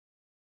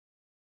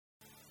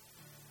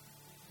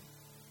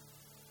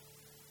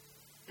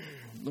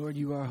Lord,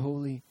 you are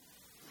holy.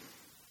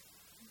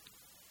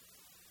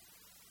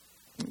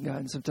 God,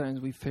 and sometimes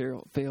we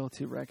fail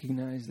to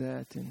recognize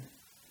that, and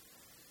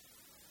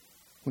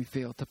we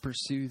fail to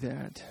pursue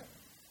that.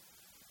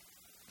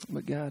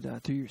 But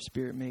God, through your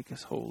Spirit, make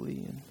us holy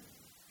and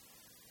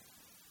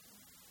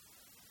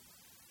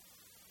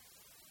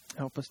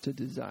help us to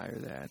desire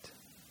that.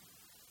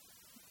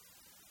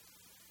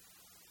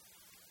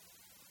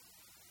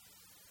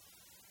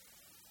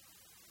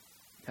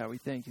 God, we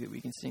thank you that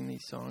we can sing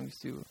these songs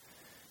to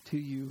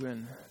you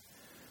and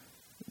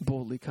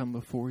boldly come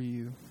before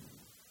you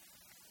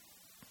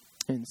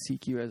and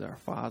seek you as our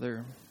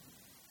Father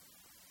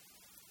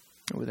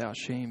without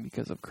shame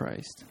because of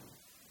Christ.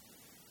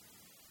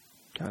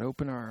 God,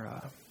 open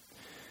our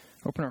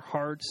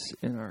hearts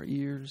and our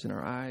ears and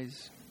our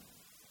eyes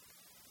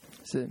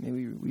so that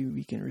maybe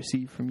we can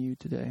receive from you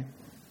today.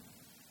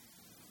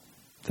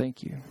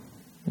 Thank you.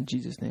 In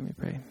Jesus' name we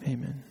pray.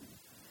 Amen.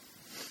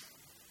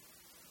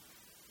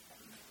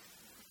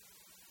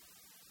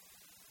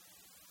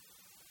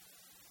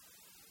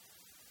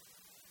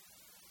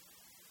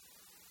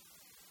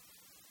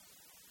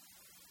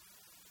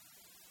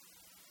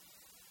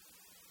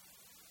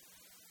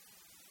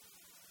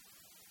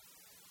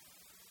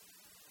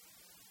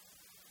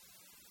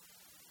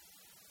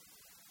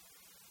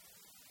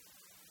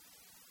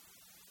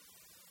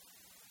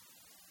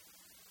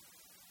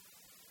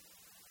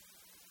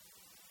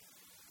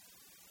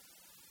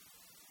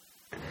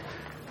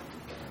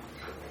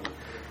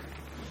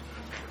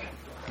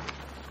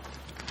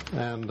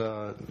 And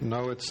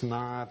no, it's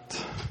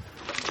not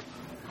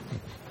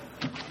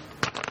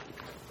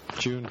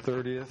June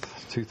 30th,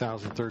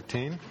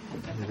 2013.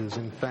 It is,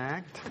 in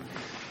fact,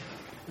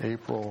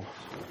 April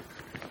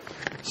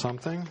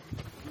something,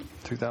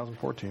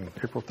 2014,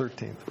 April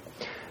 13th.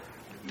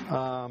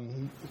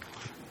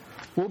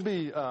 We'll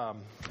be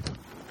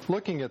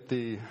looking at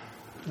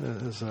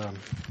as a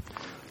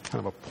kind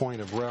of a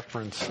point of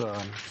reference,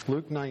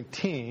 Luke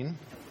 19,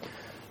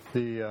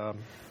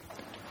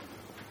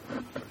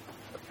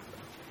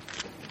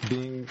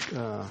 being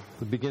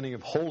the beginning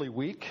of Holy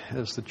Week,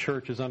 as the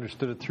church has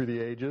understood it through the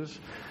ages.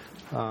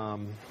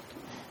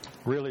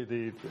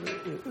 Really,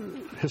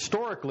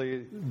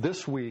 historically,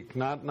 this week,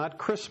 not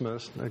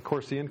Christmas. Of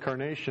course, the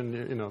Incarnation.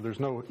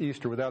 There's no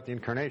Easter without the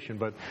Incarnation.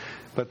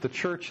 But the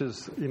church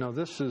is.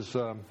 This is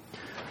the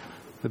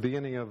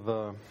beginning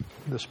of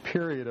this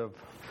period of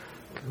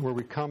where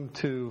we come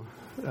to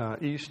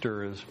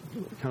Easter as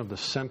kind of the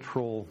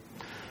central,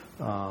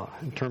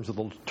 in terms of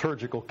the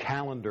liturgical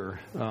calendar.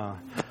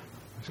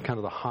 It's kind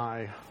of the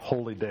high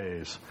holy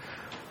days.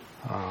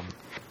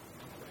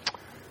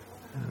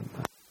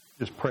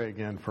 Just pray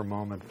again for a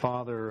moment.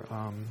 Father,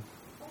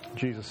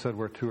 Jesus said,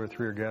 where two or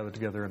three are gathered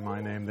together in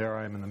my name, there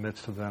I am in the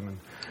midst of them. And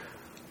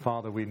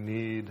Father, we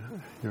need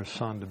your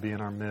Son to be in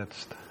our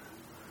midst.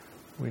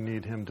 We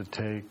need him to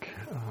take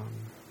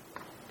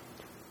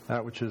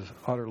that which is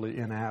utterly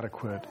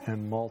inadequate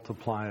and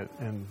multiply it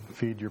and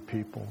feed your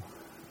people.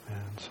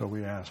 And so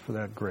we ask for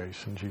that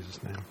grace in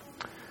Jesus' name.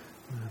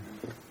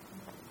 Amen.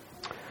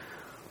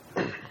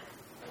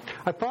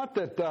 I thought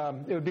that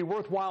it would be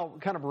worthwhile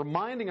kind of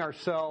reminding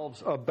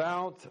ourselves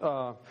about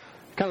kind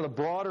of the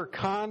broader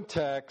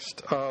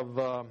context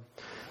of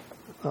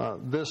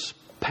this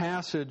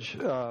passage.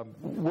 We're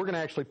going to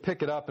actually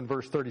pick it up in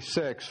verse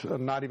 36,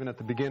 not even at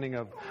the beginning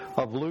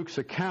of Luke's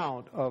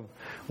account of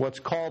what's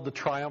called the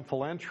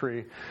triumphal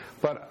entry.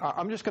 But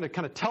I'm just going to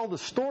kind of tell the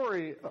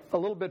story a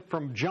little bit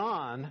from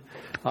John.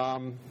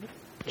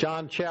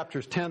 John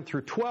chapters 10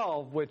 through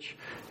 12, which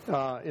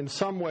in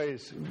some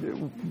ways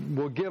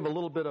will give a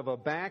little bit of a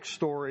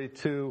backstory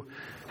to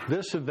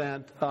this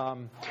event.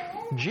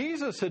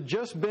 Jesus had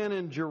just been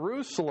in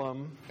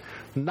Jerusalem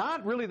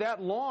not really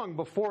that long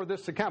before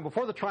this account,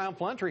 before the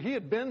triumphal entry. He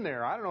had been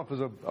there, I don't know if it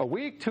was a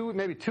week,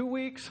 maybe 2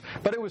 weeks,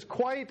 but it was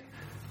quite,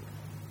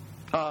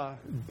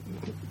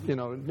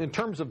 in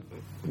terms of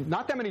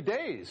not that many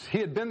days. He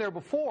had been there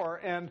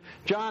before, and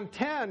John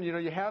 10,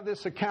 you have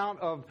this account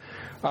of,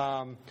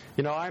 I'm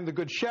the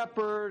good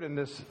shepherd, and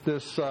this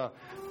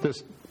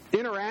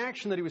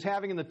interaction that he was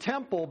having in the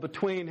temple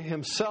between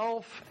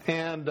himself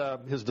and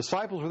his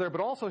disciples were there,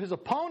 but also his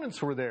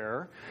opponents were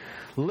there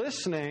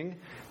listening.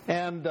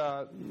 And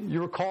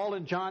you recall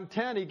in John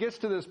 10, he gets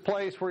to this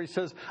place where he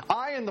says,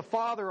 I and the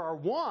Father are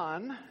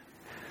one.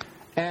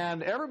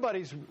 And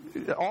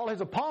all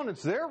his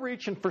opponents, they're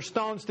reaching for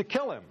stones to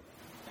kill him.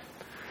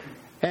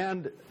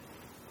 And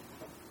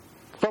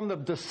from the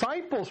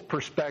disciples'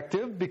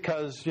 perspective,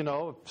 because,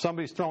 if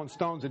somebody's throwing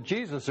stones at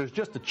Jesus, there's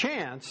just a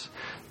chance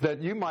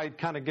that you might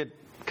kind of get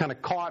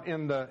caught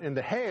in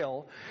the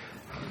hail.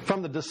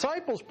 From the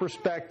disciples'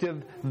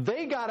 perspective,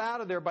 they got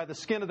out of there by the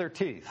skin of their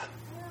teeth.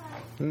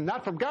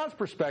 Not from God's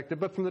perspective,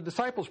 but from the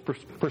disciples'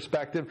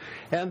 perspective.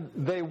 And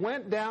they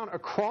went down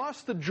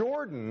across the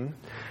Jordan,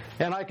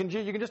 and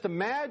you can just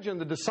imagine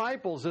the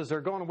disciples as they're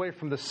going away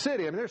from the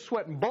city. I mean, they're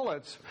sweating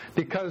bullets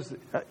because,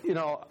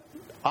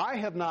 I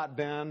have not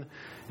been,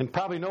 and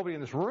probably nobody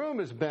in this room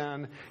has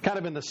been, kind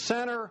of in the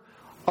center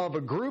of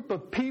a group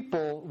of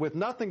people with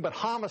nothing but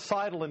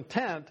homicidal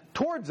intent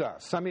towards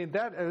us. I mean,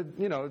 that,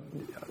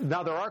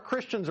 now there are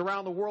Christians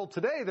around the world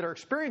today that are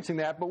experiencing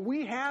that, but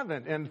we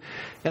haven't. And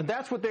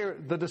that's what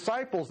the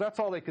disciples, that's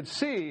all they could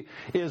see,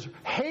 is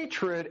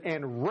hatred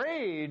and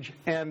rage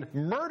and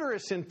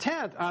murderous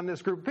intent on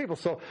this group of people.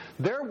 So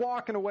they're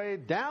walking away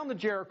down the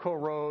Jericho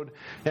road,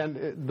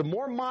 and the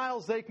more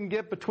miles they can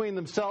get between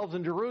themselves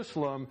and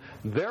Jerusalem,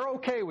 they're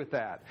okay with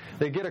that.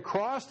 They get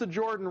across the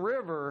Jordan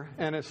River,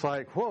 and it's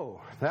like, whoa,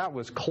 that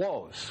was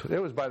close. It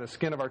was by the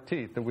skin of our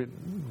teeth that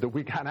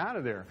we got out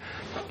of there.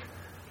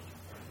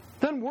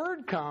 Then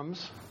word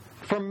comes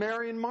from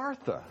Mary and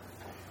Martha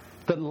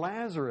that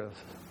Lazarus,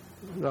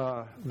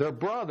 their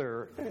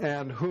brother,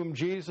 and whom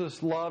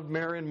Jesus loved,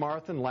 Mary and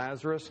Martha and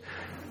Lazarus,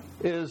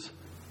 is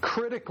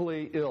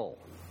critically ill.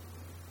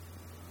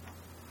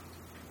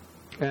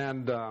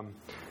 And,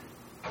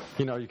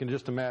 you can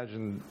just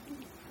imagine,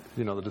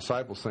 the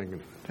disciples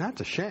thinking,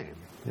 that's a shame,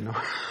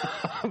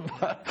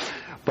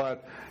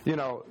 But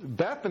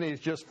Bethany's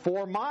just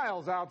 4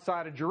 miles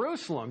outside of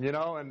Jerusalem,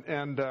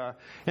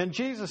 and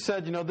Jesus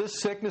said,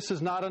 this sickness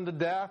is not unto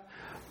death,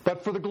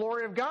 but for the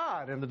glory of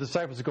God. And the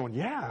disciples are going,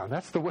 yeah,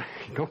 that's the way.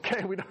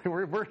 Okay,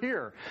 we're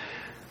here.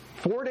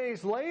 4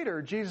 days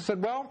later, Jesus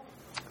said, well,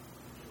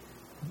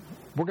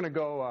 we're going to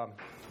go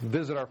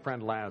visit our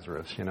friend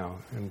Lazarus,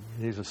 and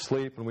he's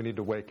asleep, and we need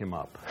to wake him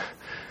up.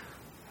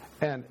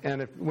 And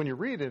when you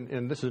read,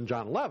 and this is in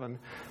John 11,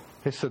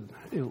 he said,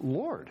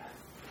 Lord,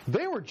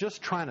 they were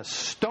just trying to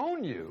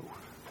stone you,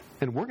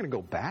 and we're going to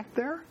go back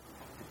there?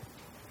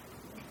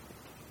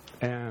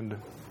 And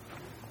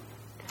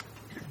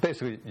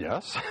basically,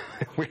 yes,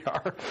 we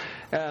are.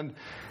 And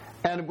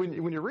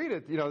when you read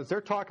it, as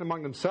they're talking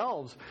among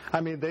themselves,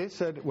 they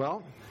said,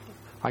 well,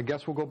 I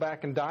guess we'll go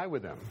back and die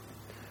with them.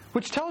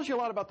 Which tells you a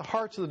lot about the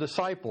hearts of the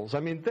disciples.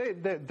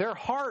 Their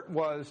heart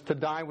was to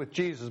die with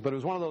Jesus, but it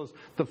was one of those,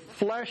 the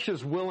flesh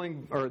is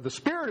willing, or the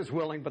spirit is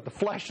willing, but the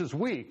flesh is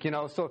weak,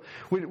 So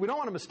we don't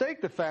want to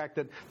mistake the fact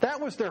that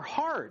was their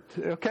heart,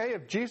 okay?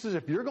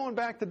 If you're going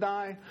back to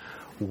die,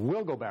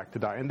 we'll go back to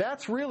die. And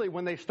that's really,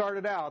 when they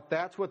started out,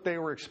 that's what they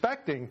were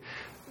expecting,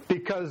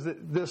 because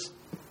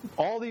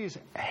all these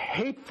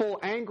hateful,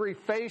 angry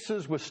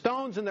faces with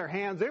stones in their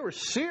hands, they were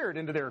seared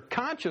into their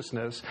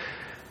consciousness.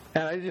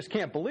 And I just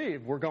can't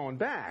believe we're going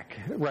back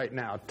right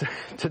now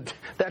to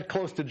that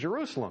close to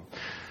Jerusalem.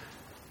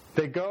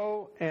 They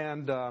go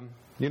and,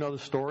 the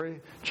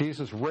story,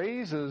 Jesus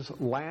raises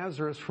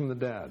Lazarus from the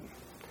dead.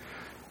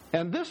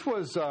 And this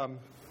was,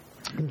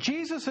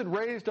 Jesus had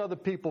raised other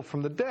people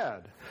from the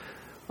dead.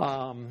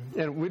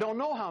 And we don't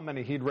know how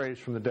many he'd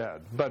raised from the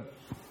dead. But,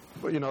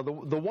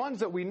 the ones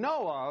that we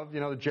know of,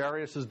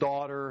 Jairus'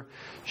 daughter,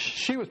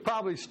 she was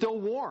probably still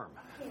warm.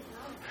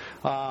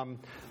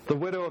 The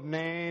widow of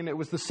Nain, it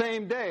was the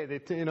same day.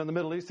 In the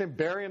Middle East, they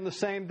bury them the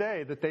same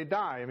day that they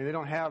die. They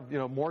don't have,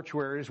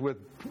 mortuaries with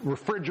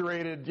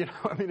refrigerated,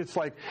 it's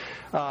like...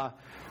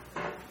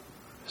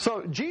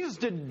 So Jesus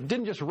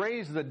didn't just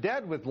raise the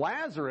dead with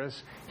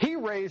Lazarus. He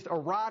raised a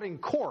rotting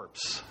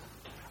corpse.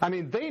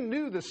 They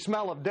knew the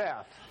smell of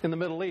death in the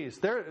Middle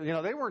East. They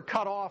weren't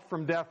cut off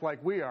from death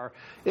like we are.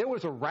 It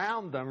was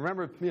around them.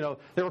 Remember,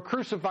 there were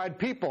crucified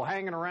people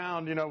hanging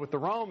around, with the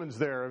Romans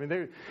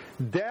there.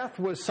 Death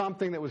was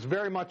something that was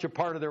very much a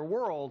part of their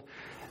world.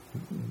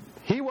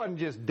 He wasn't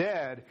just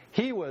dead,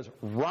 he was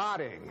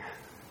rotting.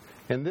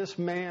 And this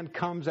man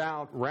comes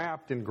out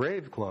wrapped in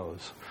grave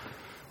clothes.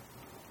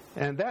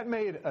 And that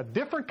made a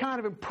different kind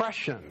of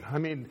impression.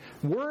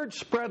 Word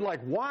spread like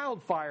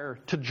wildfire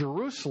to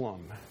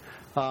Jerusalem.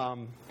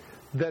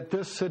 That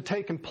this had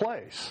taken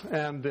place.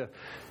 And,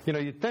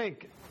 you'd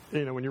think,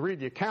 when you read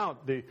the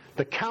account,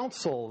 the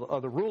council,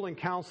 the ruling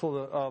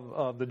council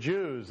of the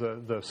Jews,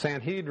 the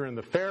Sanhedrin,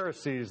 the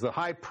Pharisees, the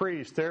high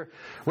priest,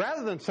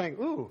 rather than saying,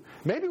 ooh,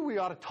 maybe we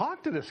ought to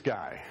talk to this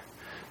guy.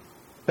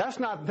 That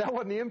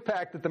wasn't the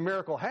impact that the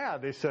miracle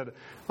had. They said,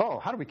 oh,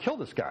 how do we kill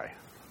this guy?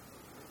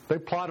 They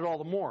plotted all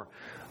the more.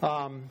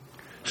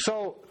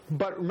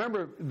 But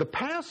remember, the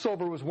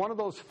Passover was one of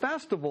those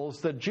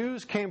festivals that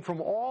Jews came from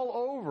all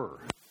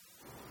over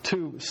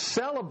to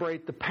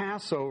celebrate the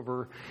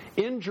Passover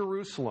in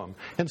Jerusalem.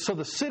 And so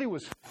the city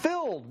was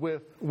filled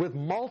with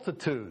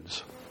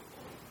multitudes.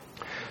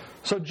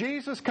 So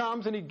Jesus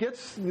comes and he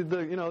gets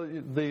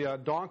the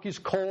donkey's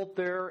colt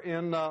there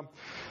in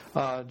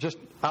just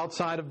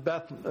outside of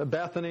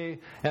Bethany,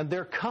 and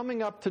they're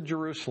coming up to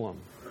Jerusalem.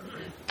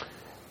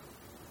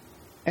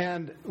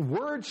 And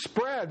word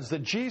spreads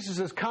that Jesus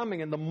is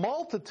coming, and the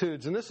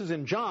multitudes, and this is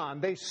in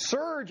John, they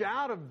surge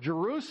out of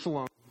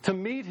Jerusalem to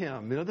meet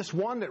him. This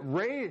one that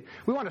we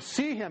want to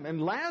see him.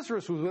 And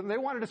Lazarus was with them. They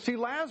wanted to see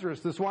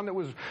Lazarus, this one that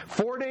was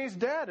 4 days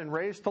dead and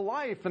raised to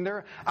life. And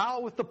they're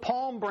out with the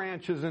palm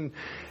branches. And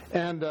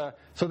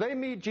so they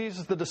meet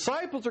Jesus. The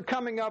disciples are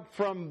coming up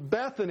from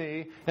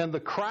Bethany, and the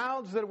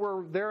crowds that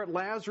were there at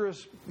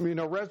Lazarus,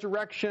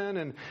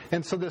 resurrection.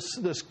 And so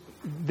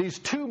these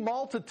two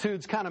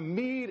multitudes kind of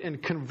meet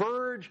and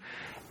converge.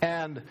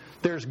 And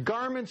there's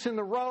garments in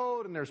the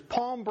road, and there's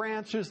palm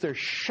branches. They're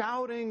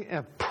shouting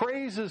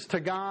praises to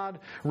God. God,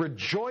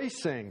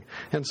 rejoicing.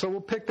 And so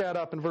we'll pick that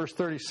up in verse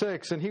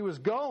 36. And he was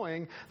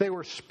going, they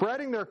were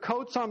spreading their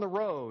coats on the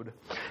road.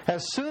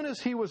 As soon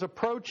as he was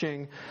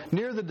approaching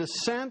near the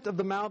descent of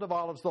the Mount of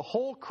Olives, the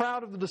whole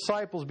crowd of the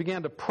disciples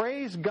began to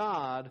praise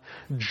God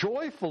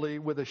joyfully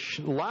with a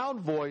loud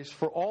voice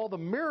for all the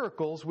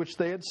miracles which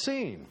they had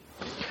seen,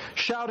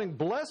 shouting,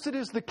 "Blessed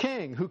is the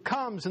King who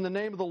comes in the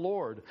name of the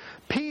Lord.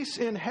 Peace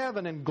in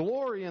heaven and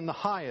glory in the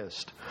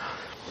highest."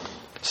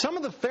 Some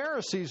of the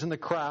Pharisees in the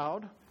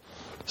crowd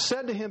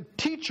said to him,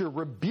 "Teacher,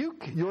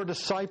 rebuke your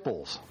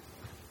disciples."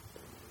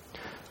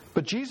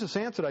 But Jesus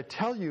answered, "I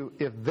tell you,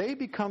 if they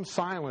become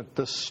silent,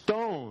 the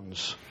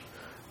stones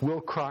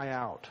will cry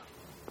out."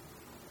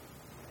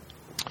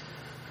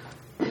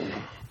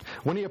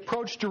 When he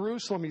approached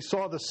Jerusalem, he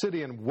saw the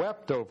city and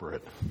wept over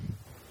it,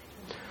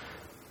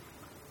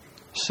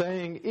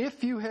 saying,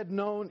 "If you had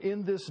known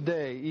in this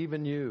day,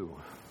 even you,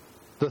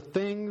 the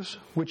things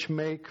which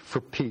make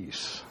for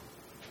peace.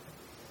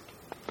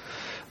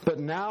 But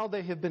now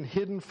they have been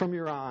hidden from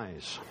your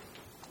eyes.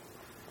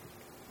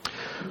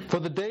 For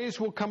the days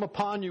will come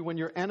upon you when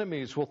your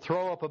enemies will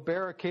throw up a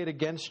barricade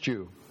against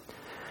you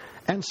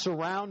and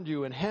surround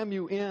you and hem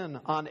you in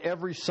on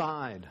every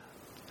side.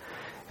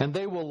 And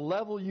they will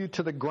level you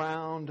to the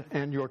ground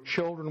and your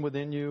children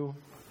within you,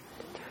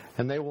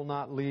 and they will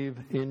not leave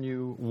in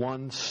you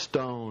one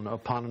stone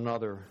upon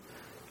another,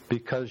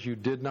 because you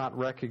did not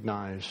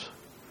recognize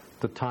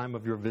the time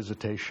of your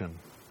visitation."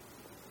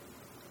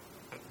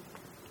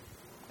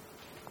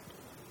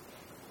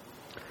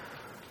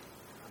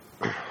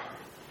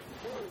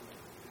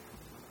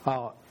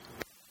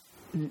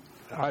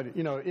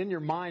 In your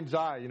mind's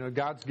eye,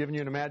 God's given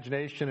you an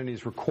imagination and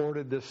He's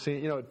recorded this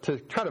scene. To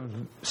try to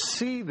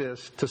see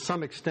this to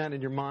some extent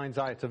in your mind's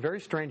eye, it's a very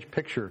strange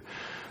picture.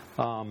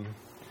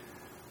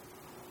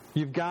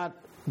 You've got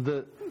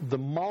the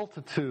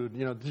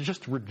multitude,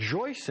 just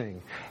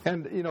rejoicing.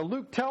 And,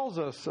 Luke tells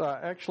us,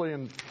 actually,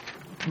 a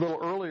little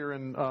earlier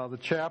in the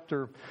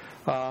chapter,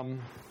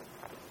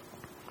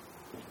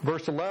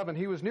 verse 11,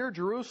 he was near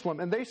Jerusalem,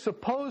 and they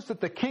supposed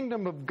that the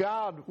kingdom of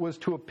God was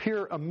to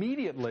appear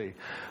immediately.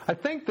 I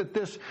think that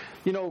this,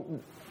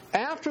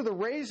 after the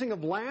raising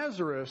of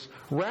Lazarus,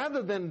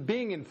 rather than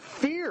being in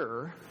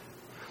fear,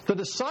 the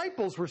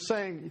disciples were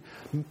saying,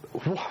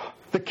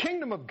 "The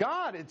kingdom of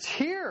God, it's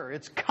here,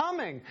 it's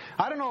coming."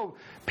 I don't know,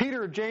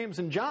 Peter, James,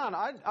 and John,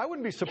 I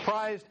wouldn't be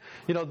surprised,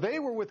 they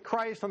were with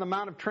Christ on the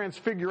Mount of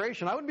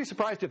Transfiguration. I wouldn't be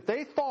surprised if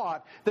they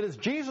thought that as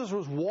Jesus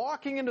was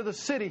walking into the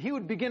city, He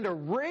would begin to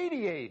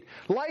radiate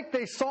like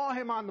they saw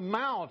Him on the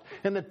Mount,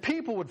 and that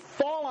people would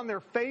fall on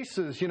their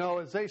faces,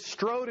 as they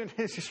strode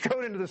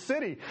into the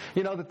city,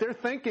 that they're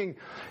thinking,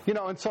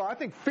 and so I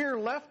think fear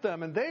left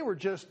them, and they were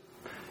just,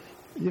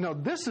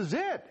 this is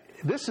it.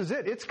 This is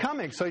it. It's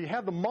coming. So you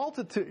have the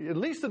multitude, at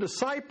least the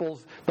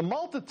disciples. The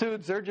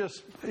multitudes, they're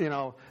just,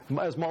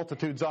 as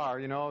multitudes are,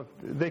 you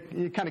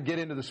kind of get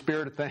into the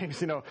spirit of things,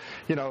 So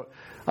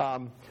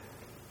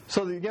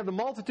you have the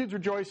multitudes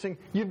rejoicing.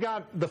 You've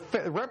got the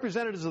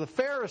representatives of the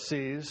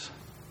Pharisees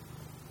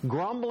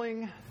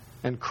grumbling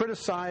and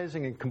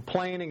criticizing and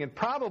complaining, and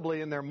probably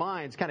in their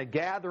minds kind of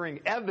gathering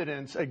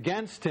evidence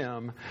against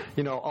Him,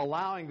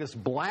 allowing this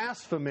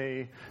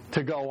blasphemy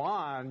to go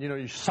on.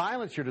 You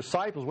silence your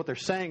disciples. What they're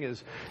saying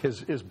is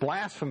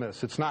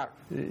blasphemous. It's not.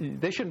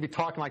 They shouldn't be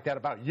talking like that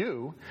about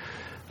you.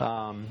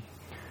 And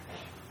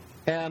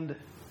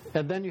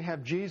then you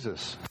have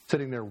Jesus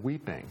sitting there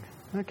weeping.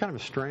 Isn't that kind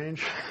of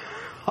strange?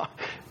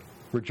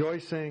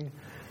 Rejoicing,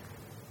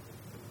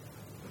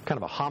 kind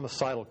of a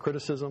homicidal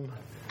criticism.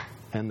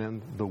 And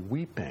then the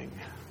weeping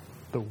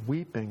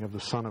of the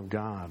Son of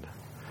God.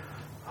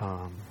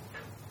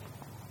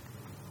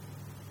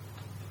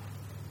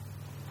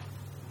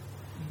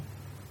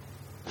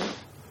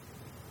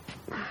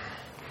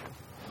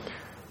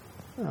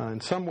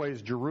 In some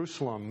ways,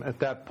 Jerusalem at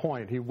that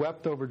point, he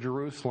wept over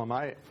Jerusalem.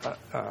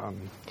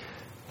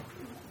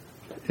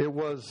 It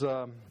was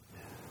the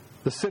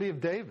city of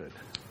David.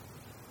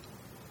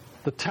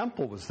 The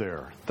temple was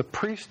there. The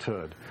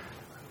priesthood.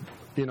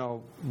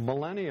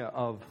 Millennia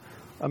of.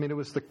 It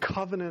was the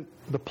covenant,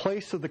 the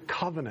place of the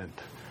covenant,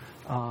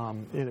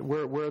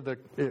 where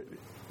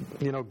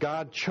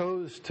God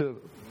chose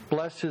to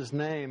bless His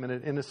name,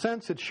 and in a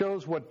sense, it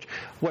shows what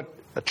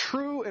a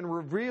true and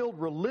revealed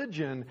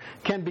religion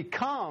can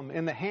become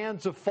in the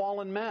hands of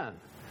fallen men.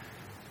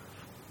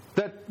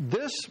 That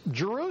this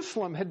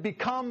Jerusalem had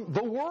become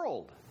the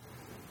world.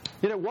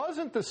 It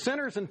wasn't the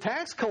sinners and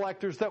tax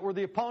collectors that were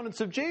the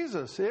opponents of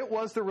Jesus. It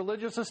was the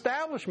religious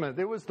establishment.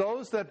 It was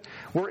those that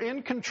were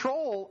in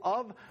control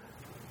of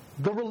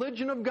the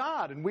religion of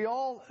God. And we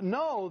all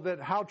know that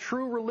how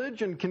true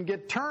religion can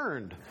get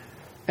turned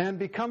and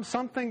become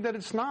something that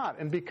it's not,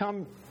 and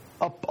become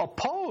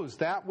oppose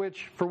that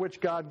for which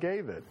God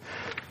gave it.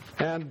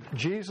 And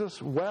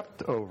Jesus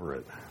wept over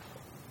it.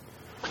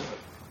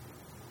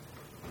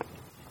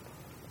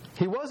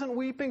 He wasn't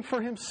weeping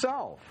for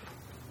Himself.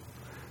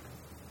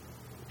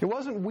 He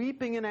wasn't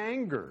weeping in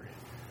anger.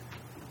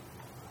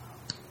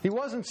 He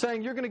wasn't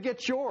saying, "You're going to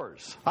get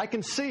yours. I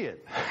can see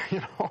it."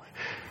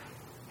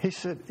 he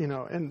said,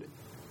 and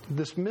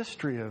this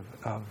mystery of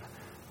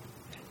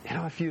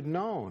if you'd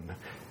known.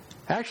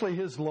 Actually,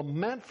 his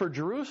lament for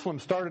Jerusalem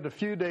started a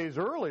few days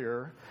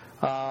earlier.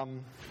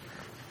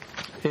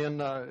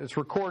 It's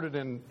recorded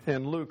in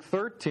Luke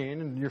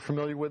 13, and you're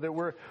familiar with it,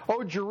 where,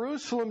 "Oh,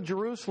 Jerusalem,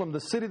 Jerusalem, the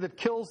city that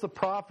kills the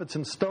prophets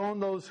and stone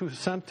those who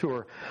sent to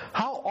her.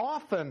 How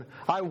often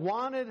I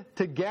wanted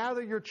to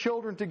gather your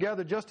children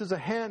together, just as a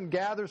hen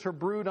gathers her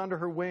brood under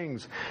her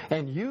wings,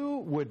 and you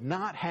would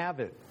not have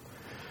it.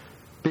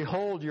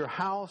 Behold, your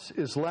house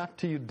is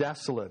left to you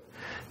desolate.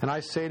 And I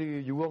say to you,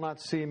 you will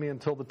not see me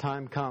until the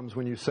time comes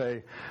when you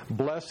say,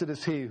 Blessed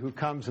is he who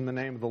comes in the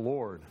name of the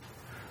Lord."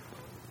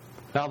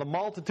 Now, the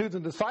multitudes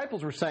and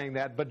disciples were saying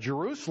that, but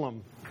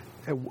Jerusalem,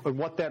 and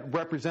what that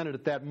represented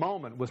at that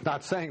moment, was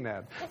not saying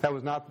that. That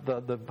was not,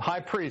 the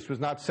high priest was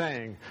not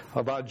saying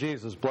about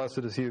Jesus, "Blessed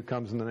is he who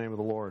comes in the name of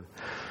the Lord."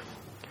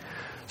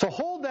 So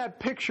hold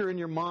that picture in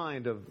your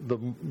mind of the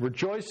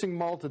rejoicing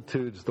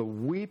multitudes, the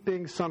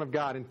weeping Son of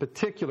God. In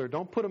particular,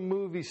 don't put a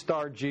movie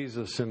star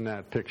Jesus in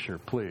that picture,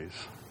 please.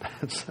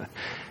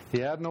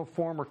 He had no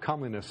form or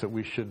comeliness that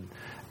we should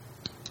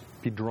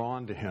be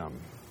drawn to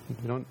him.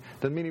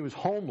 Doesn't mean he was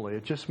homely.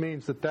 It just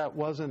means that there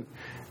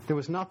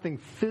was nothing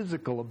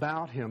physical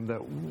about him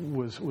that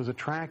was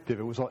attractive.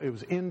 It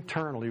was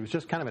internal. He was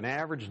just kind of an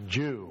average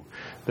Jew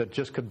that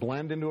just could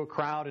blend into a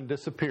crowd and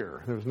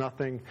disappear. There was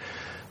nothing.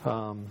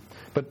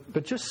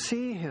 But just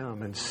see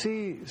him and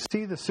see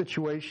the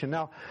situation.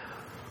 Now,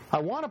 I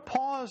want to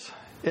pause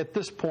at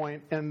this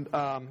point and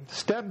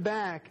step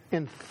back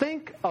and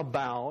think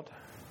about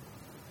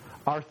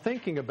our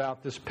thinking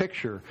about this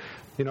picture.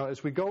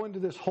 As we go into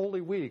this Holy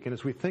Week and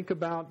as we think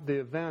about the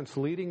events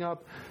leading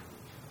up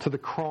to the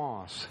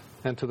cross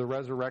and to the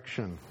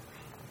resurrection,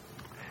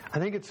 I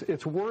think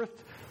it's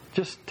worth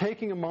just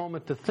taking a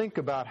moment to think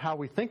about how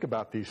we think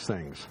about these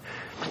things.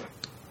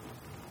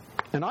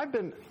 And I've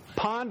been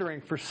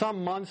pondering for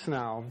some months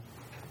now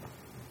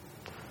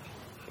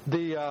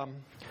the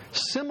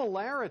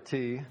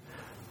similarity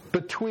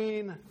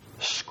between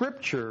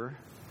Scripture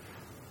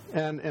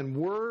and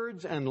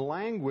words and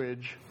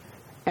language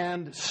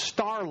and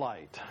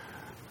starlight.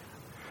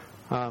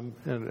 And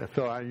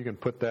Phil, you can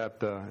put that.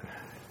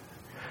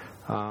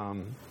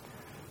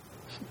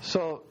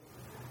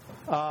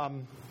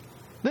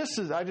 This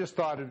is. I just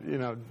thought,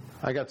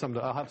 I got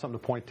something. I'll have something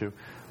to point to.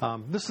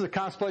 This is the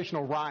constellation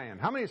Orion.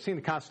 How many have seen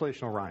the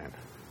constellation Orion?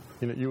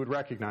 You would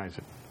recognize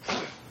it.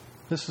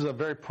 This is a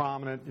very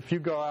prominent. If you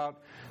go out,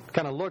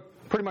 kind of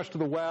look pretty much to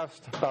the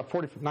west, about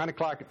 9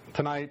 o'clock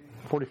tonight,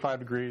 45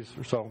 degrees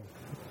or so,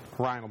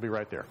 Orion will be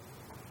right there.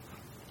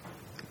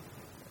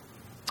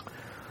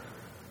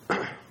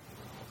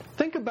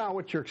 Think about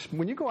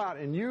when you go out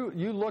and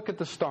you look at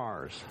the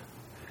stars,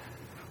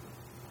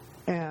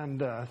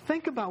 and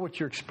think about what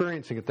you're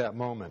experiencing at that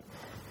moment.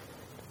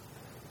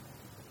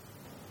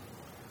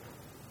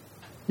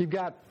 You've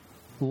got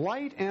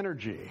light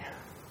energy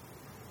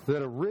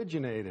that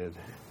originated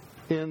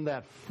in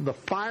the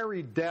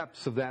fiery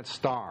depths of that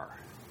star,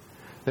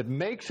 that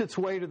makes its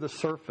way to the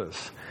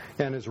surface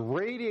and is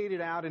radiated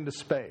out into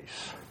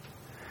space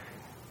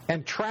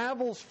and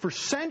travels for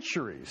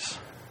centuries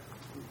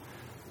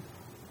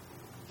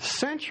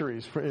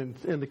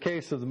in the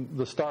case of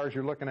the stars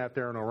you're looking at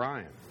there in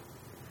Orion.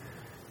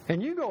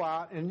 And you go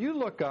out and you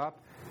look up,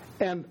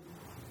 and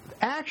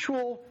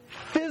actual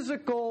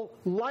physical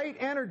light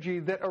energy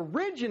that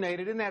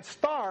originated in that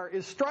star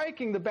is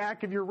striking the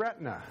back of your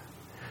retina.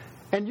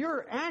 And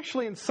you're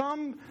actually in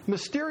some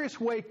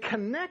mysterious way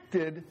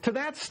connected to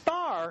that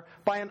star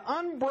by an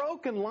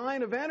unbroken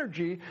line of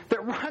energy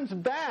that runs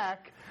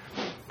back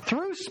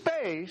through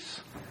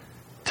space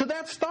to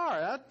that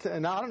star.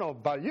 And I don't know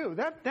about you,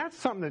 that's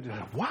something that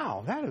just,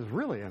 wow, that is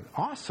really an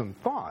awesome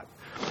thought.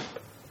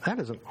 That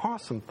is an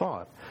awesome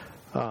thought.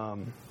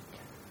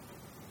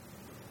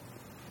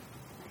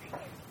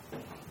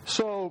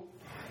 So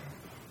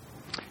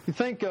you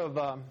think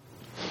of,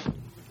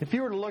 if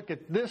you were to look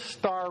at this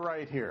star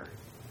right here,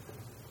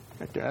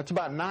 that's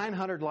about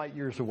 900 light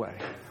years away.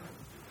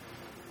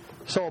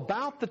 So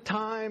about the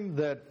time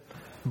that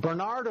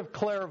Bernard of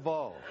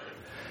Clairvaux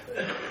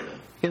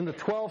in the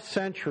 12th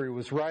century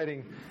was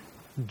writing,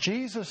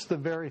 Jesus, the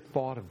very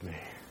thought of me,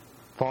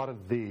 thought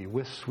of thee,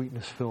 with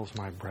sweetness fills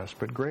my breast,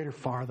 but greater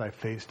far thy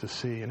face to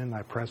see, and in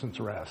thy presence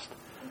rest.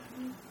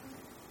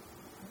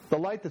 The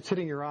light that's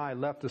hitting your eye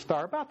left the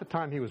star about the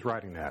time he was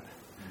writing that.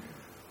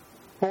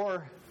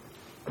 Or,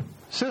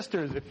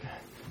 sisters, if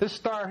this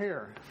star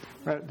here,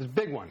 right, this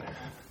big one,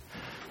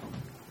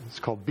 it's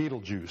called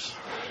Betelgeuse.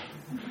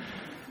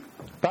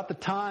 About the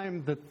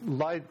time that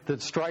light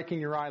that's striking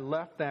your eye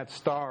left that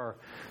star,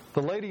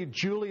 the Lady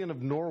Julian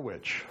of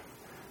Norwich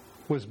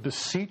was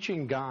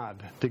beseeching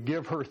God to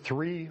give her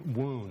 3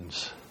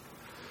 wounds.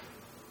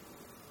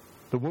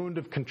 The wound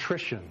of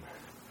contrition,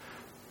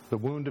 the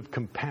wound of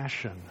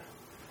compassion,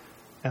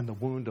 and the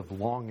wound of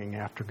longing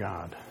after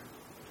God.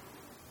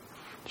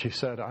 She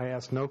said, I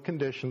ask no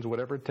conditions,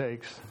 whatever it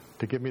takes,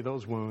 to give me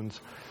those wounds,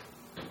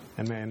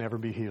 and may I never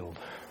be healed.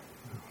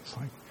 It's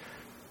like,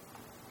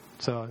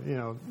 so,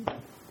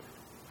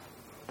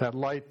 That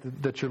light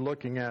that you're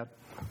looking at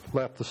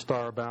left the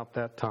star about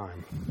that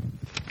time.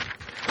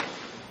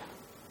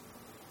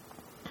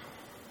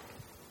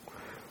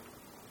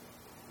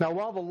 Now,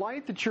 while the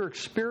light that you're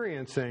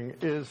experiencing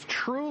is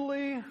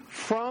truly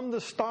from the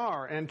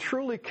star and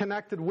truly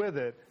connected with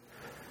it,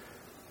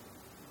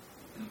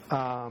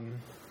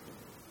 and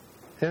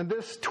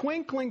this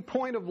twinkling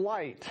point of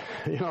light,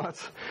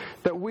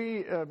 that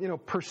we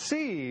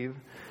perceive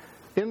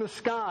in the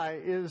sky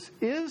is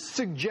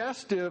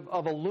suggestive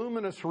of a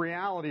luminous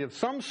reality of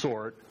some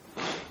sort,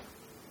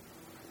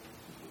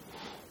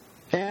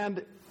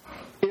 and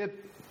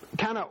it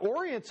kind of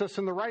orients us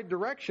in the right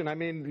direction. I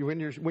mean, when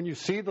you're looking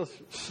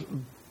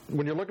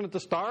at the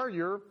star,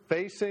 you're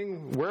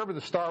facing wherever the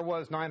star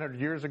was 900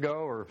 years ago,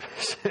 or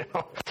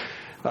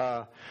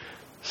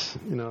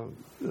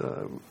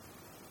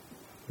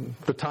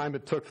the time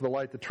it took for the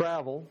light to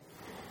travel.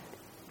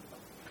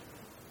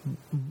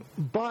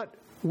 But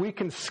we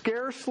can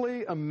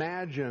scarcely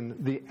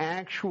imagine the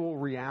actual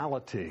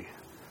reality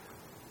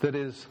that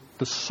is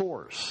the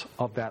source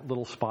of that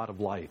little spot of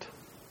light.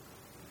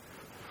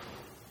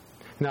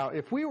 Now,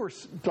 if we were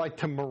like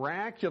to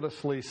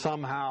miraculously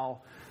somehow,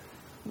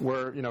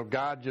 where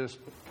God just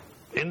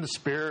in the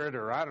spirit,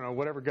 or I don't know,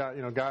 whatever God,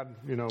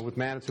 with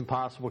man it's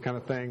impossible kind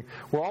of thing,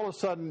 where all of a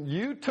sudden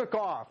you took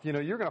off, you're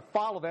going to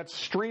follow that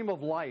stream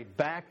of light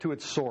back to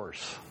its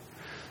source.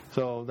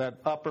 So that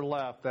upper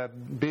left,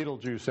 that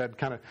Betelgeuse,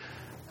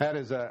 that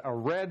is a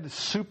red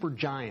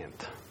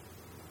supergiant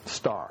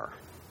star.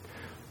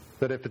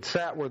 That if it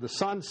sat where the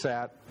sun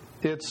sat,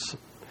 it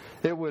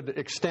would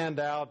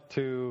extend out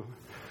to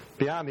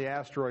beyond the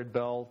asteroid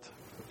belt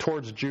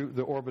towards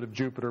the orbit of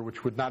Jupiter,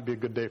 which would not be a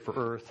good day for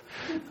Earth.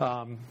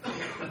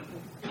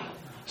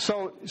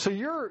 So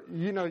you're,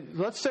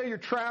 let's say you're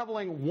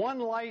traveling 1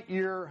 light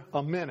year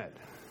a minute.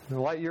 A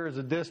light year is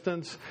a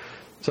distance.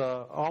 It's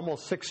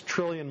almost 6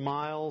 trillion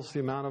miles,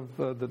 the amount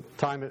of the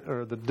time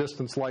or the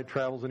distance light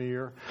travels in a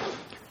year.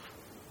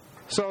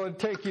 So it'd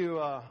take you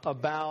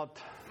about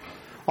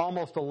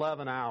almost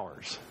 11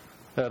 hours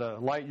at a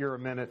light year a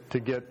minute to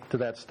get to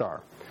that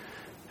star.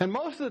 And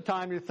most of the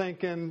time you're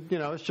thinking,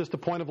 it's just a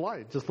point of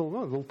light, just a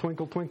little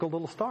twinkle, twinkle,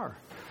 little star.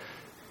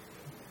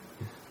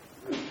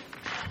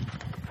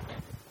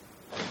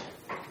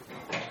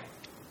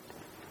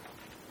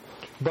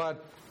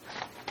 But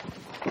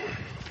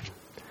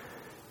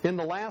in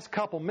the last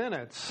couple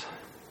minutes,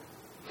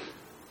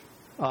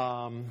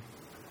 it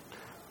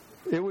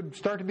would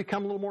start to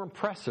become a little more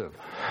impressive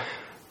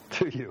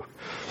to you.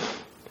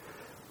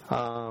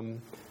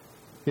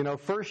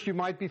 First you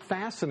might be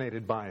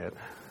fascinated by it.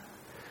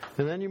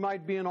 And then you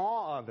might be in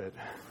awe of it.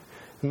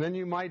 And then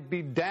you might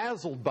be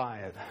dazzled by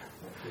it.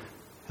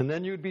 And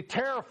then you'd be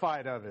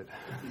terrified of it.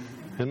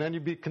 And then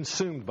you'd be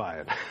consumed by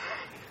it.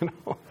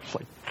 It's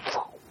like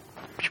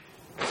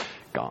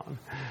gone.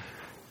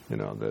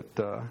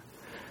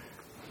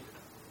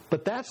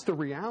 But that's the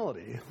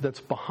reality that's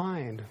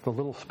behind the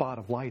little spot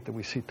of light that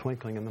we see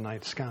twinkling in the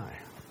night sky.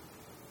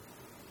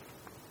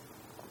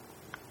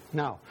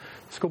 Now,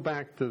 let's go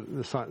back to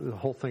the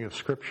whole thing of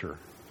Scripture.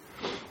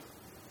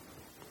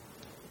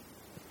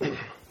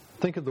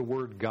 Think of the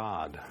word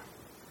God.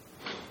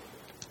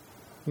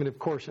 I mean, of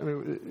course,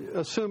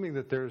 assuming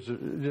that there's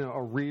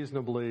a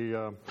reasonably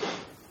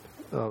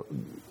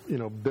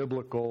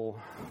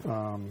biblical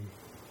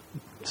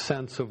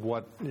sense of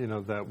what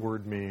that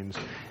word means,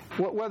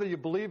 whether you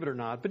believe it or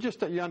not, but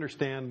just that you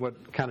understand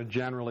what kind of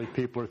generally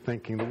people are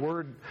thinking. The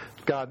word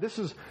God, this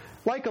is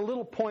like a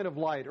little point of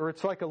light, or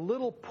it's like a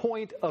little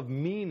point of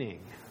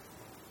meaning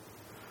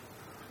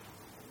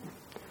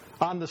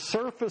on the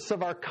surface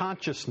of our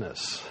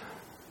consciousness,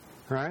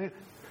 right?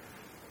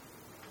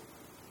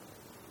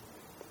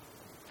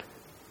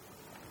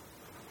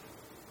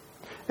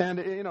 And,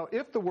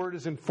 if the Word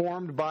is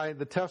informed by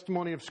the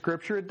testimony of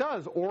Scripture, it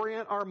does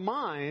orient our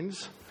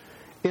minds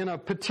in a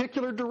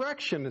particular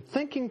direction,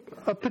 thinking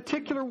a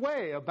particular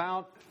way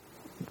about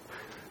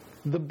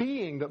the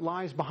being that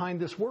lies behind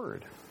this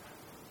Word.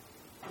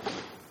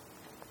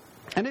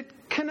 And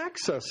it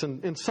connects us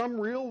in some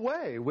real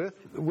way with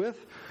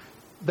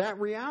that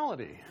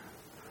reality.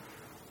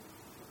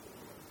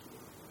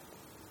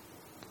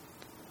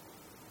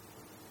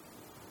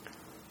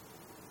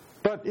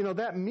 But,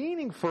 that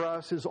meaning for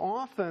us is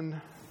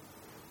often,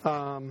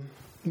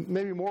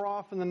 maybe more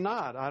often than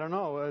not, I don't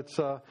know, it's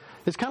kind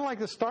of like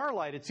the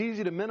starlight. It's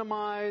easy to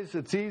minimize,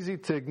 it's easy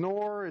to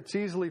ignore, it's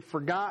easily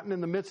forgotten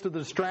in the midst of the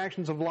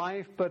distractions of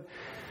life, but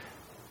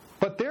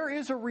there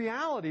is a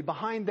reality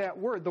behind that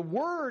word. The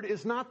word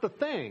is not the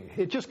thing.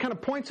 It just kind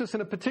of points us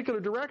in a particular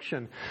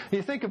direction.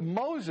 You think of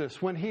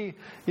Moses when he,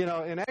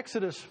 in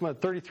Exodus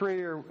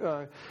 33,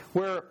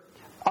 where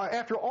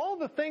after all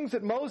the things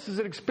that Moses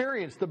had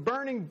experienced, the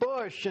burning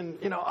bush and,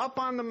 up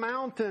on the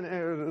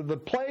mountain, the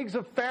plagues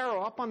of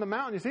Pharaoh up on the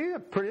mountain, you see,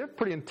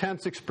 pretty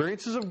intense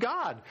experiences of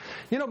God.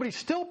 But he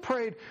still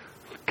prayed,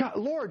 God,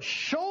 Lord,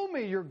 show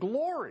me your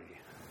glory.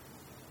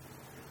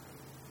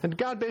 And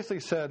God basically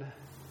said,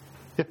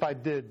 if I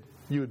did,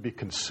 you would be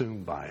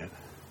consumed by it.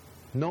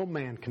 No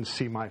man can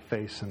see my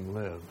face and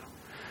live.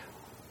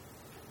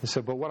 He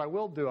said, but what I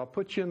will do, I'll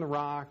put you in the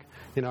rock.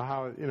 You know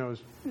how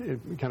it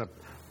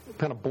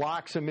kind of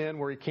blocks him in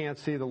where he can't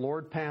see. The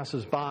Lord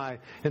passes by,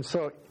 and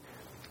so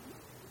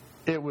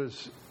it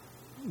was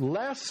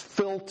less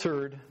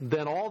filtered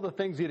than all the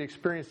things he'd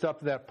experienced up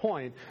to that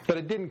point, but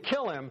it didn't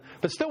kill him.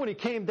 But still, when he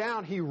came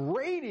down, he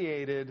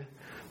radiated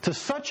to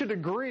such a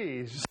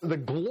degree. The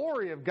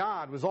glory of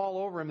God was all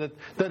over him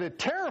that it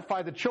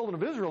terrified the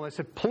children of Israel. And they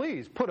said,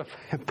 please, put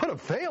a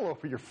veil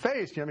over your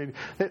face. I mean,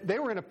 they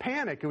were in a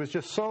panic. It was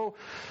just so...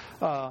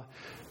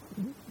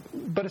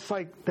 but it's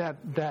like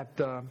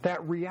that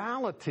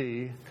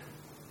reality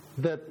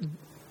that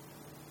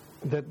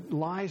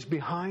lies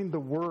behind the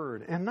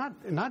Word, and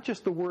not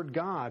just the Word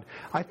God.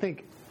 I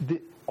think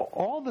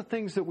all the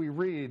things that we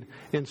read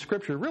in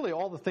Scripture, really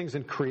all the things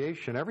in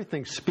creation,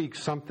 everything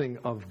speaks something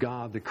of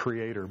God, the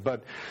Creator.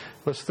 But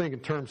let's think in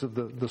terms of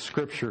the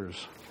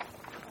Scriptures.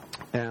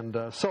 And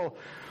so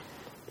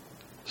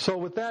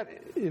with that,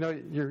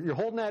 you're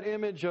holding that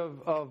image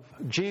of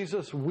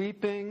Jesus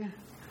weeping,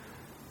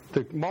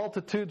 the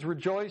multitudes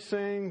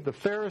rejoicing, the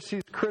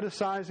Pharisees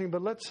criticizing.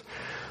 But let's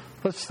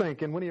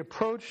think. And when he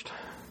approached,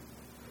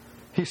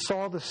 he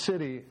saw the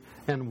city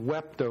and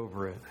wept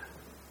over it.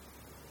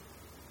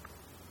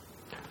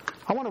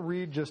 I want to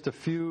read just a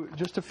few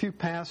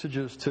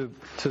passages to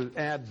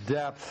add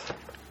depth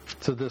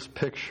to this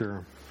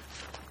picture.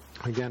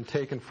 Again,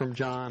 taken from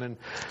John, and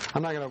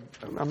I'm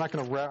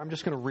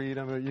just going to read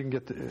them. You can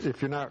get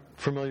if you're not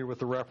familiar with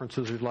the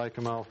references, you'd like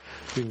them,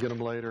 you can get them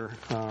later.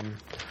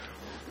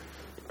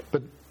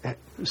 But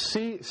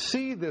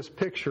see this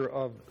picture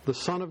of the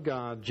Son of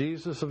God,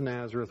 Jesus of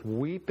Nazareth,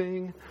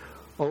 weeping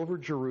over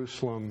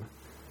Jerusalem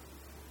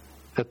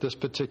at this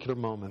particular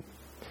moment.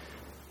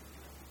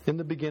 In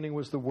the beginning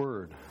was the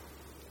Word,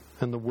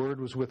 and the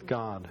Word was with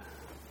God,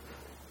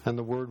 and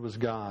the Word was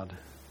God.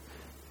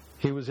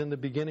 He was in the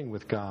beginning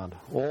with God.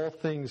 All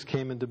things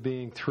came into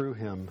being through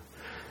Him,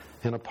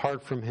 and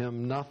apart from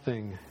Him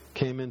nothing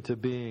came into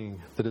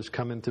being that has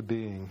come into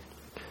being.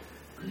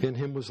 In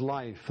Him was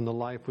life, and the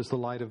life was the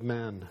light of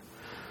men.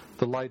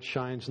 The light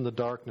shines in the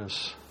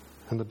darkness,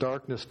 and the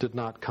darkness did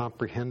not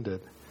comprehend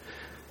it.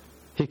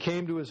 He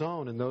came to His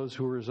own, and those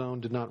who were His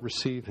own did not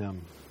receive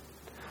Him.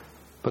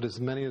 But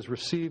as many as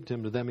received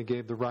Him, to them He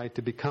gave the right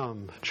to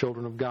become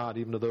children of God,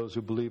 even to those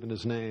who believe in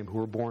His name, who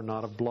were born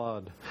not of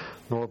blood,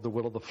 nor of the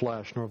will of the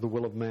flesh, nor of the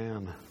will of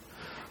man,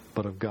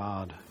 but of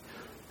God.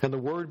 And the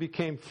Word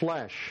became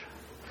flesh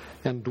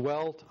and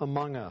dwelt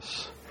among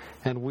us,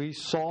 and we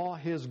saw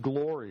His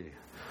glory,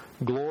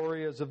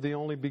 glory as of the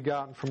only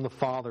begotten from the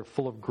Father,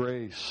 full of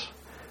grace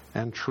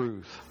and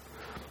truth.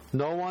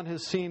 No one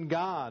has seen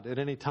God at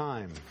any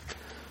time.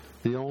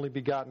 The only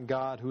begotten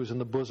God who is in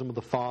the bosom of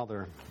the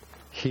Father,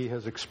 He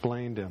has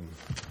explained Him.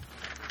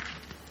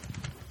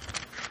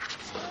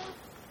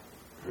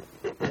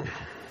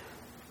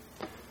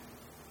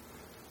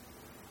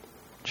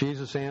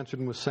 Jesus answered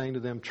and was saying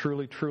to them,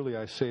 truly, truly,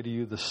 I say to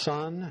you, the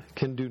Son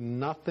can do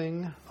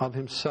nothing of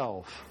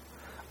Himself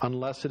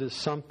unless it is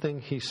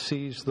something He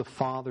sees the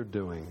Father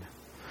doing.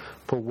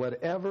 For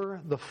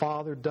whatever the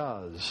Father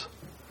does,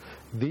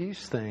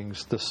 these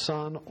things the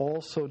Son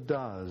also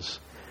does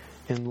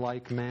in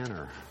like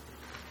manner.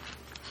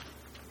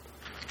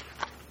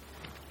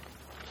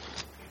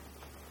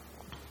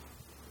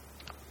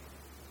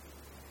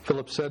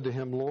 Philip said to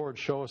Him, Lord,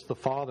 show us the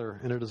Father,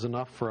 and it is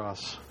enough for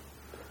us.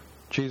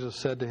 Jesus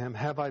said to him,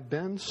 have I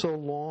been so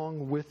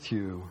long with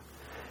you,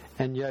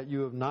 and yet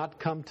you have not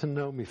come to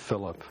know me,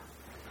 Philip?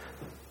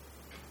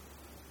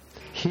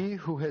 He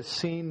who has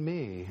seen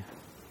me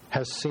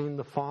has seen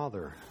the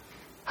Father.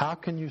 How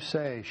can you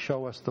say,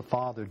 show us the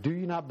Father? Do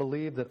you not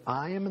believe that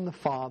I am in the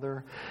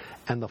Father,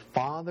 and the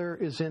Father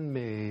is in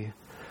me?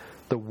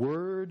 The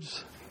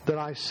words that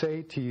I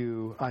say to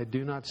you, I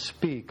do not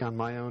speak on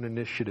my own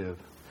initiative,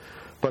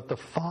 but the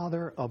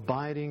Father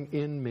abiding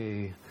in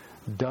me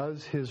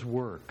does His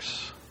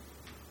works.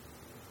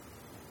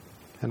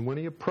 And when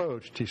He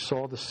approached, He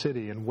saw the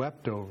city and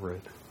wept over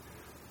it.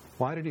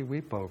 Why did He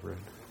weep over it?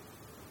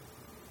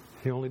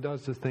 He only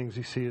does the things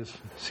He sees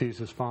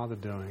His Father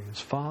doing. His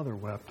Father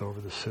wept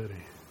over the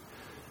city.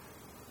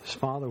 His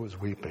Father was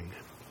weeping.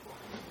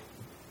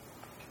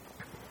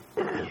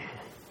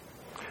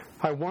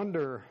 I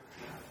wonder...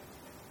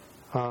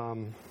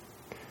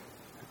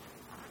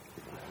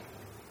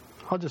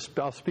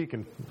 I'll speak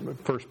in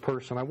first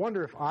person. I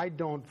wonder if I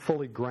don't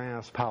fully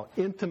grasp how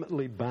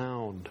intimately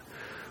bound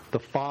the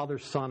Father,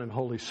 Son, and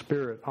Holy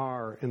Spirit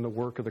are in the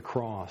work of the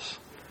cross.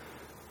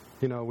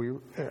 We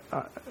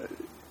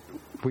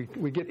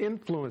get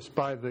influenced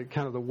by the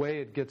kind of the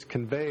way it gets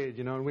conveyed.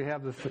 And we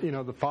have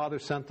the Father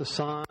sent the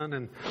Son,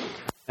 and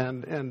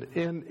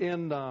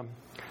in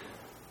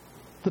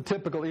the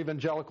typical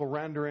evangelical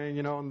rendering,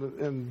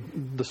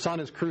 and the Son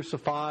is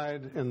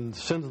crucified, and the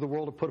sins of the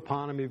world are put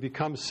upon Him. He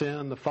becomes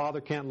sin. The Father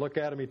can't look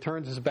at Him. He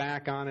turns His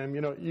back on Him.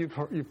 You've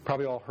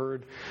probably all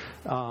heard,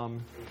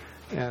 and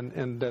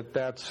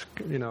that's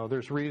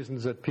there's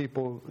reasons that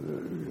people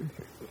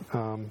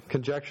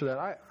conjecture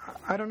that.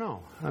 I don't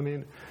know. I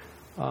mean,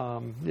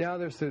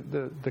 there's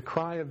the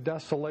cry of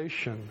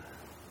desolation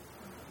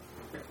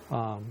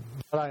But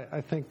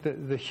I think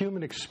that the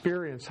human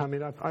experience, I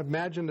mean, I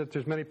imagine that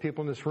there's many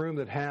people in this room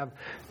that have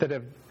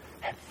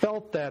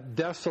felt that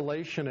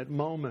desolation at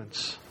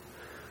moments.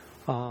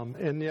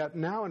 And yet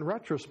now in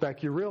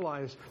retrospect, you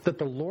realize that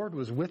the Lord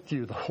was with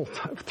you the whole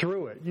time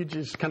through it. You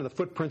just kind of the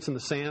footprints in the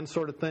sand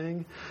sort of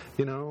thing,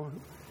 you know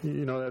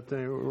that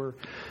they were,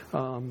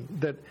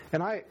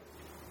 and I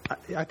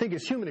think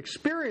his human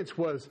experience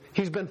was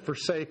he's been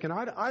forsaken.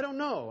 I don't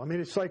know. I mean,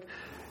 it's like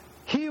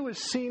he who has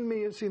seen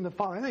me has seen the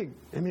Father.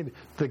 I mean,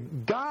 the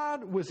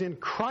God was in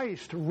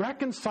Christ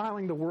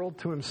reconciling the world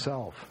to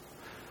himself.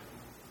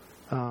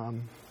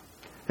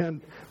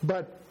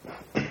 But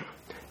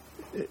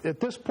at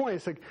this point,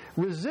 it's like,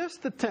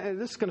 resist the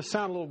this is going to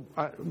sound a little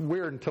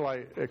weird until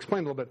I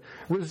explain a little bit.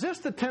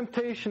 Resist the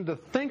temptation to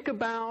think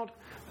about,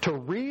 to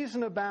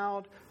reason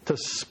about, to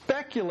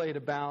speculate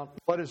about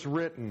what is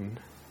written.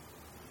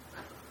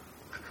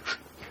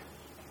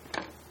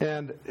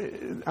 And,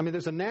 I mean,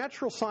 there's a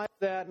natural side of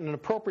that and an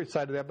appropriate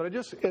side of that, but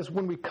as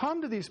when we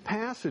come to these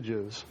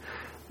passages,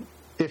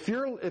 if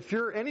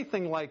you're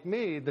anything like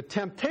me, the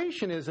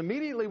temptation is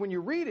immediately when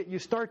you read it, you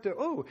start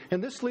to,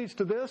 and this leads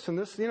to this, and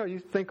this, you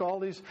think all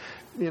these,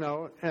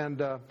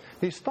 and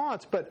these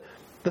thoughts. But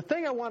the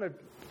thing I want to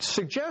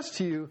suggest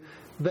to you,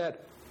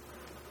 that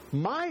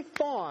my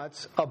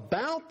thoughts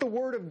about the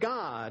Word of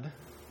God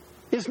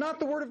is not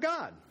the Word of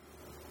God.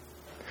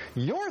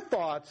 Your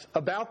thoughts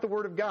about the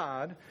Word of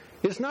God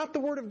is not the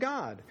Word of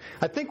God.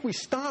 I think we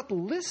stop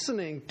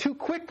listening too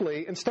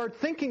quickly and start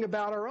thinking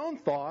about our own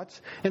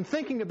thoughts and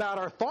thinking about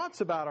our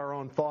thoughts about our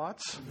own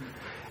thoughts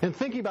and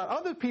thinking about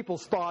other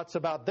people's thoughts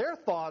about their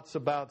thoughts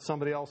about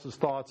somebody else's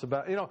thoughts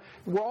about,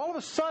 where all of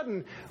a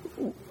sudden,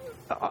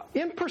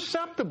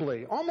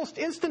 imperceptibly, almost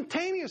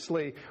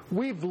instantaneously,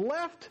 we've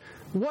left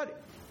what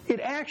it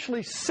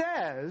actually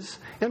says,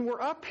 and we're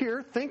up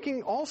here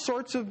thinking all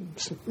sorts of,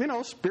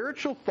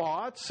 spiritual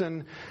thoughts,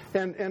 and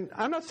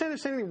I'm not saying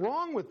there's anything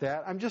wrong with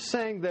that. I'm just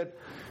saying that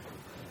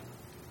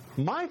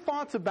my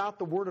thoughts about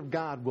the Word of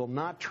God will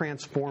not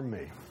transform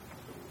me.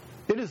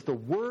 It is the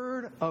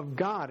Word of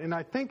God. And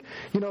I think,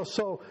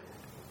 so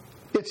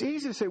it's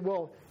easy to say,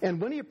 well,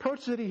 and when he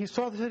approached the city, he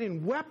saw the city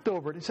and wept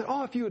over it. He said,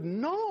 if you had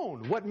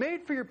known what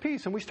made for your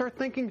peace. And we start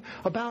thinking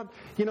about,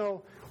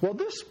 well,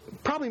 this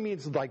probably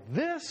means like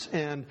this,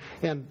 and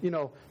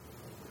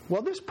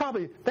well, this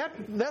probably,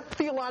 that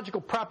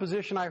theological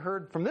proposition I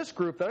heard from this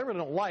group that I really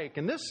don't like,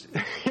 and this,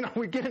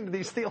 we get into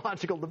these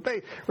theological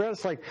debates, where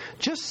it's like,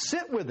 just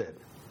sit with it.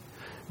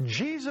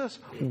 Jesus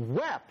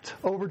wept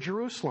over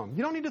Jerusalem.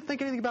 You don't need to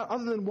think anything about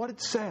other than what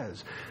it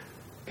says.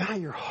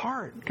 God, your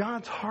heart,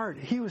 God's heart.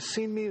 He who has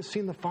seen me has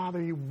seen the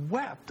Father. He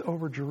wept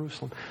over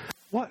Jerusalem.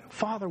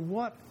 Father,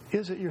 what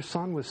is it your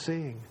Son was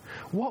seeing?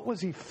 What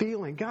was he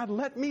feeling? God,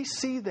 let me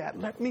see that.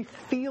 Let me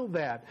feel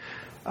that.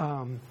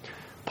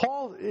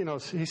 Paul,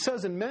 he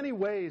says in many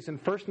ways in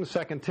 1 and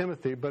 2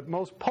 Timothy, but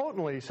most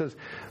potently he says,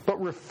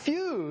 but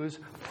refuse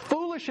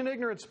foolish and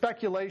ignorant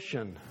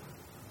speculation,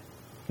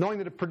 knowing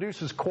that it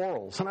produces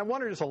quarrels. And I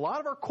wonder, just a lot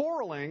of our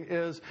quarreling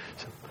is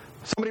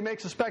somebody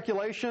makes a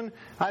speculation,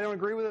 I don't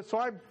agree with it, so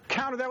I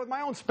counter that with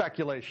my own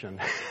speculation,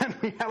 and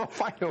we have a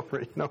fight over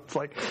it. It's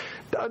like,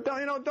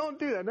 don't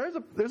do that.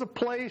 There's a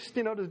place,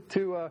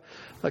 to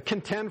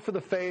contend for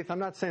the faith. I'm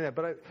not saying that,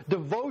 but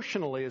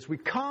devotionally, as we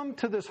come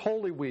to this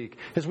Holy Week,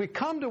 as we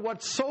come to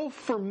what's so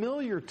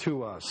familiar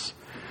to us.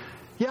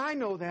 Yeah, I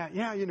know that.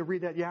 Yeah,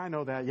 read that. Yeah, I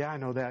know that. Yeah, I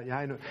know that. Yeah,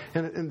 I know.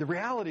 And the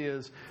reality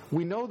is,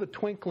 we know the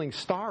twinkling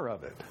star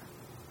of it.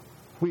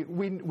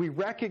 We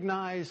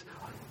recognize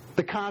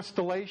the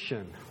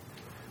constellation,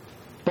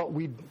 but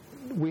we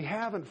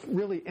haven't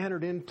really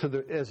entered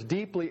into as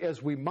deeply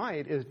as we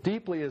might, as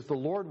deeply as the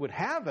Lord would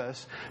have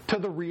us, to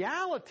the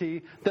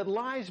reality that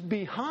lies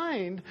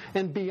behind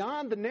and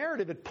beyond the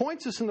narrative. It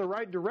points us in the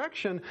right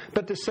direction,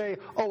 but to say,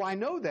 I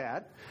know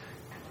that,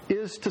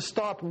 is to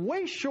stop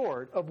way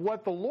short of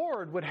what the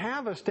Lord would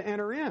have us to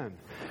enter in.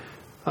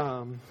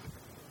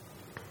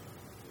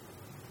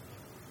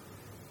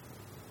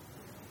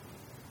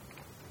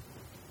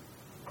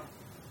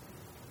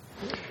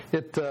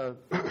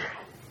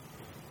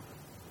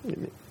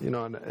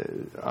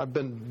 I've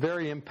been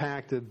very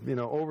impacted,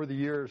 over the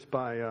years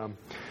by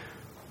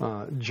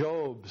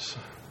Job's,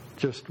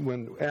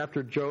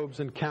 after Job's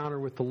encounter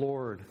with the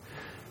Lord,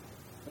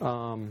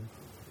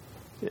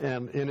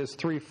 and his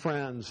three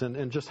friends,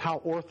 and just how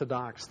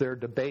orthodox their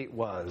debate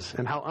was,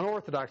 and how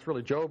unorthodox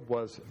really Job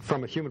was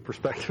from a human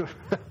perspective,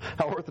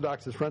 how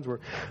orthodox his friends were.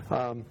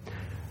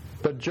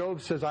 But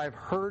Job says, I've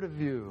heard of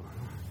you.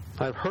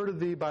 I've heard of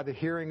thee by the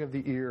hearing of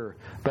the ear,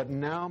 but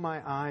now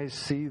my eyes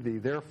see thee.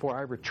 Therefore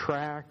I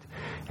retract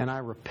and I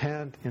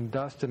repent in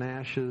dust and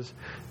ashes,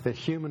 that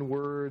human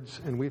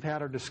words, and we've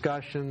had our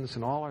discussions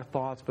and all our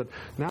thoughts, but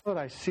now that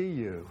I see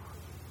you,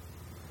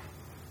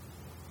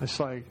 it's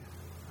like,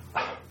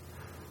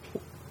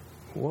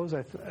 what was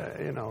I?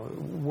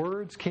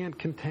 Words can't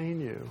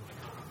contain you.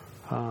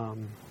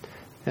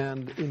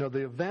 And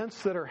the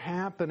events that are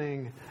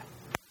happening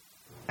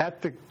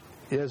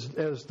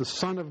as the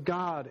Son of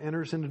God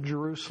enters into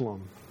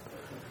Jerusalem,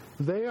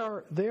 They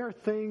are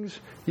things,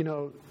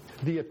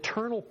 the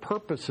eternal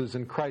purposes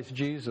in Christ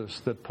Jesus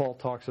that Paul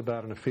talks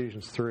about in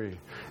Ephesians 3.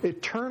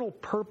 Eternal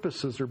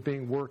purposes are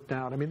being worked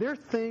out. I mean, there are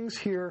things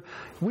here,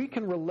 we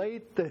can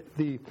relate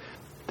the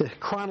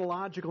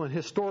chronological and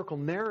historical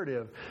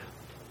narrative,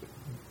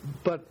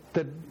 but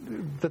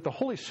that the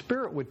Holy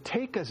Spirit would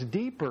take us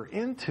deeper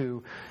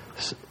into,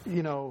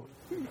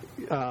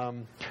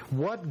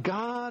 what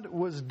God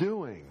was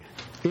doing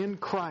in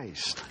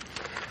Christ.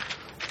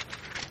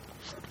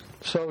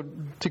 So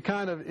to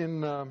kind of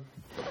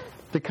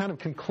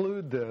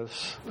conclude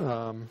this,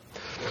 I'm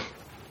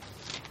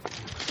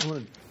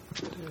going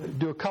to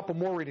do a couple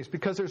more readings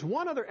because there's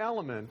one other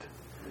element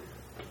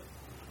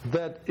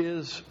that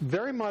is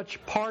very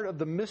much part of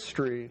the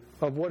mystery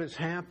of what is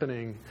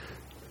happening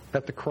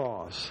at the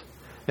cross,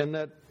 and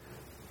that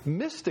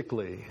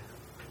mystically,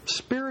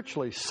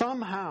 spiritually,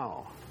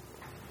 somehow,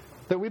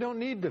 that we don't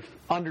need to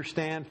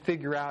understand,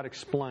 figure out,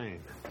 explain,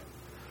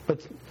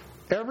 but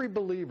every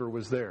believer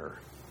was there.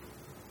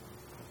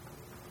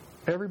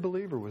 Every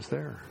believer was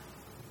there.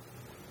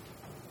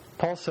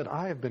 Paul said,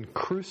 I have been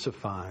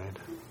crucified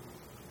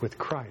with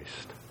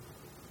Christ.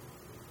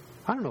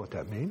 I don't know what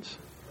that means.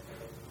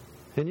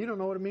 And you don't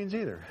know what it means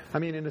either. I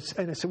mean,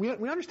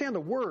 we understand the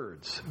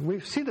words. We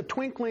see the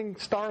twinkling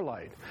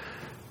starlight.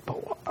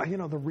 But,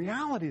 the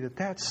reality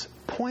that's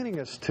pointing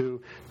us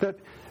to, that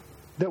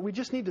we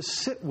just need to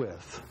sit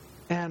with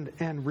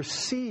and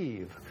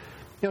receive.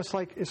 It's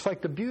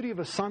like the beauty of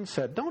a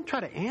sunset. Don't try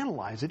to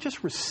analyze it.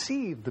 Just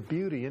receive the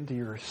beauty into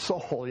your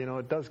soul.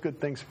 It does good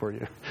things for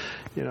you.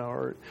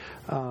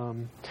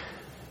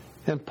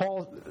 And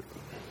Paul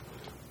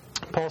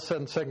said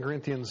in 2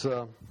 Corinthians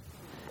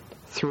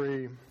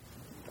 3,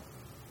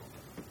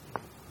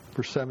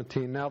 verse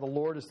 17, now the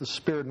Lord is the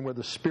Spirit, and where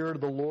the Spirit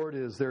of the Lord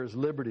is, there is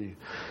liberty.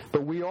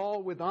 But we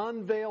all with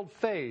unveiled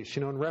face,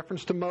 in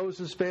reference to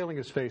Moses veiling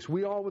his face,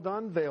 we all with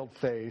unveiled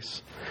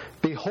face,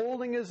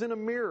 beholding as in a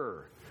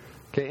mirror.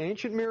 Okay,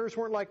 ancient mirrors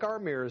weren't like our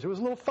mirrors. It was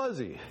a little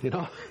fuzzy,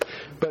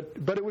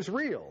 but it was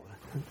real.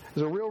 It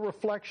was a real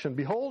reflection.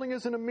 Beholding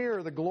as in a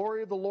mirror the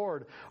glory of the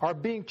Lord, are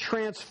being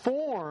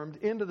transformed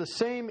into the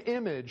same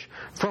image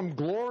from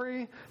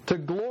glory to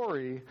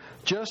glory,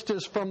 just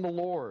as from the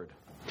Lord.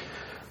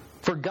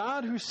 For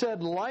God, who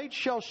said, light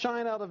shall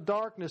shine out of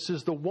darkness,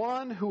 is the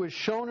one who has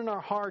shown in our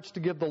hearts to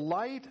give the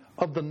light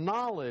of the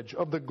knowledge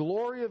of the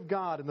glory of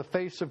God in the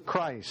face of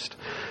Christ.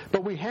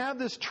 But we have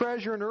this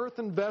treasure in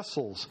earthen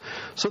vessels,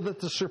 so that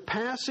the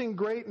surpassing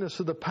greatness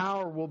of the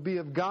power will be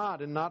of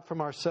God and not from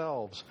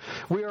ourselves.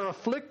 We are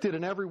afflicted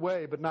in every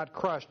way, but not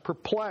crushed,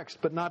 perplexed,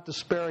 but not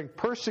despairing,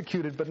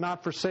 persecuted, but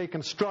not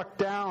forsaken, struck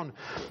down,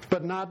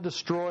 but not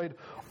destroyed,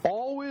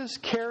 always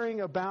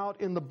carrying about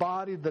in the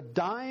body the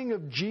dying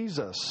of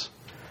Jesus,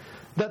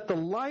 that the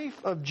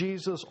life of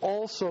Jesus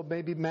also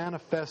may be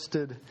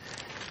manifested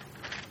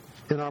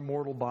in our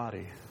mortal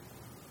body.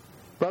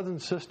 Brothers and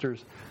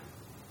sisters,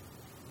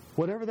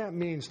 whatever that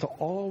means, to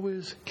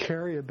always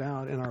carry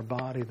about in our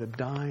body the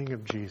dying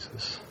of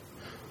Jesus.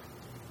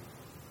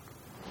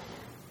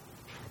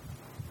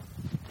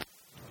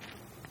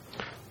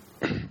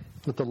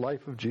 That the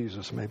life of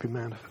Jesus may be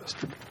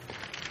manifested.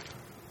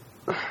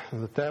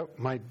 That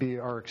might be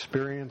our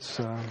experience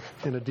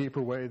in a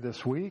deeper way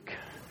this week.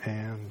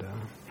 And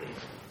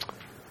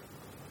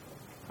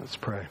let's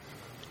pray.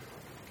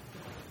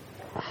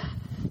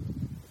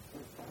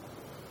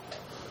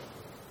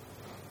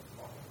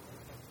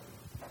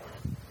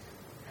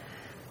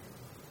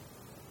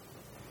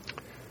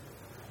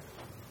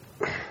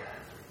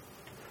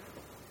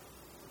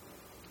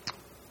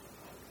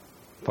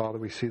 Father,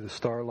 we see the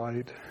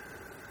starlight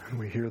and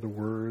we hear the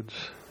words.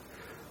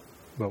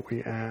 But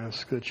we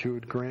ask that you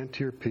would grant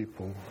to your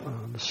people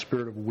the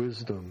spirit of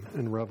wisdom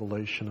and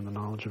revelation and the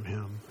knowledge of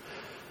Him,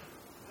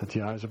 that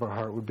the eyes of our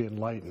heart would be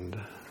enlightened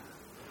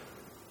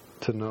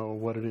to know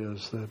what it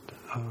is that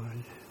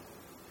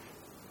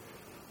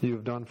you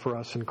have done for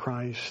us in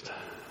Christ,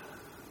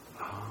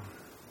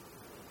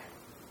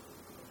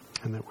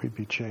 and that we'd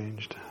be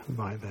changed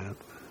by that.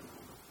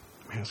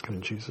 We ask it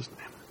in Jesus'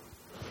 name.